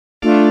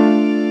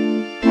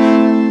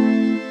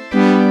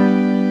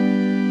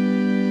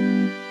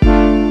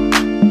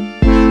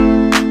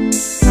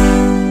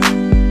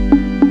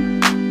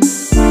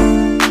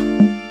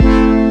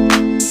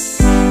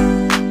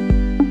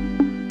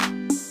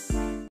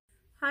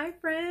Hi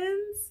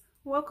friends,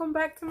 welcome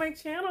back to my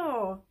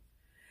channel.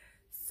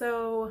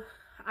 So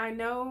I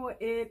know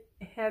it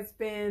has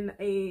been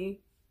a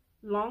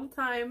long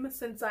time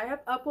since I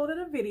have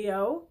uploaded a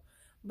video,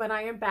 but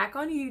I am back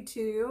on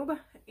YouTube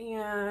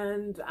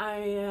and I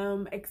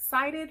am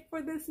excited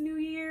for this new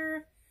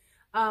year.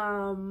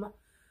 I've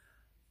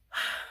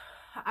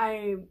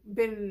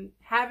been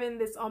having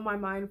this on my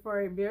mind for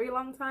a very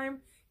long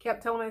time.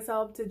 Kept telling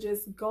myself to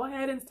just go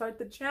ahead and start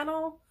the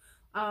channel.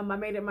 I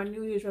made it my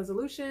New Year's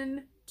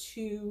resolution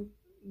to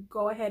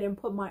go ahead and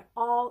put my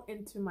all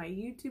into my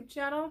YouTube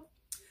channel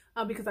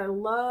because I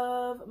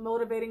love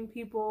motivating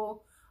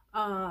people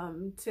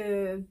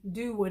to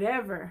do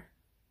whatever,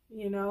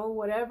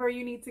 whatever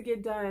you need to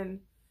get done.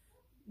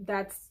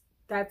 That's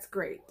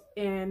great.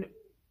 And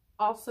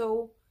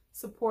also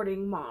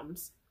supporting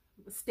moms,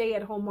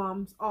 stay-at-home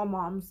moms, all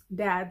moms,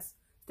 dads,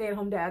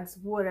 stay-at-home dads,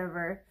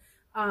 whatever.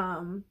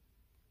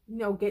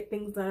 Get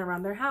things done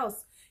around their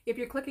house. If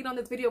you're clicking on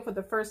this video for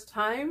the first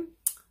time,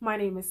 my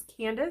name is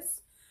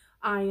Candace.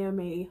 I am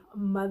a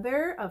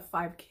mother of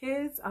 5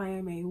 kids. I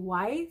am a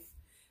wife,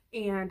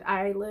 and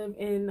I live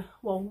in,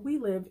 we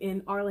live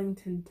in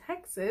Arlington,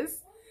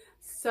 Texas.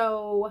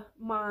 So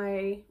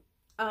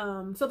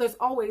so there's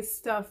always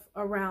stuff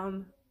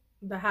around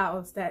the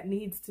house that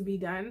needs to be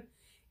done.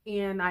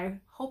 And I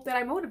hope that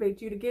I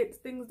motivate you to get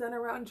things done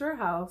around your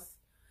house.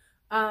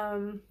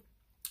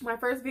 My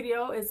first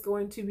video is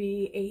going to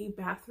be a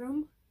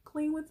bathroom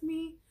clean with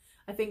me.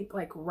 I think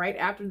like right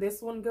after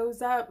this one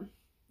goes up.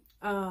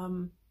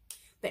 The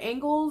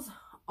angles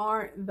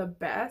aren't the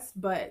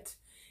best, but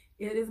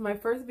it is my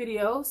first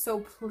video, so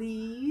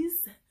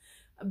please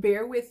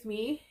bear with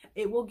me.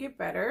 It will get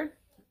better.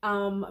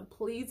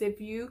 Please,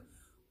 if you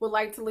would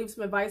like to leave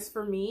some advice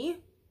for me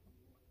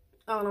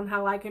on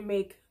how I can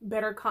make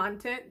better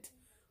content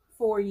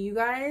for you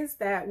guys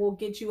that will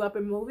get you up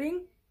and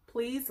moving,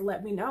 please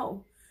let me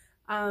know.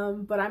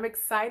 But I'm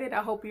excited.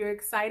 I hope you're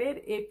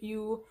excited. If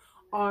you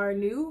are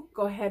new,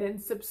 go ahead and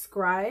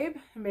subscribe.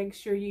 Make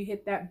sure you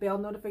hit that bell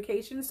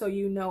notification so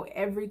you know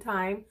every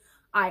time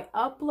I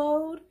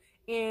upload.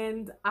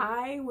 And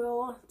I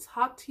will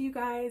talk to you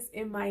guys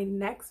in my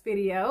next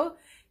video.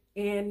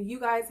 And you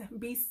guys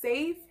be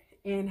safe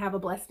and have a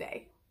blessed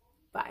day.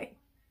 Bye.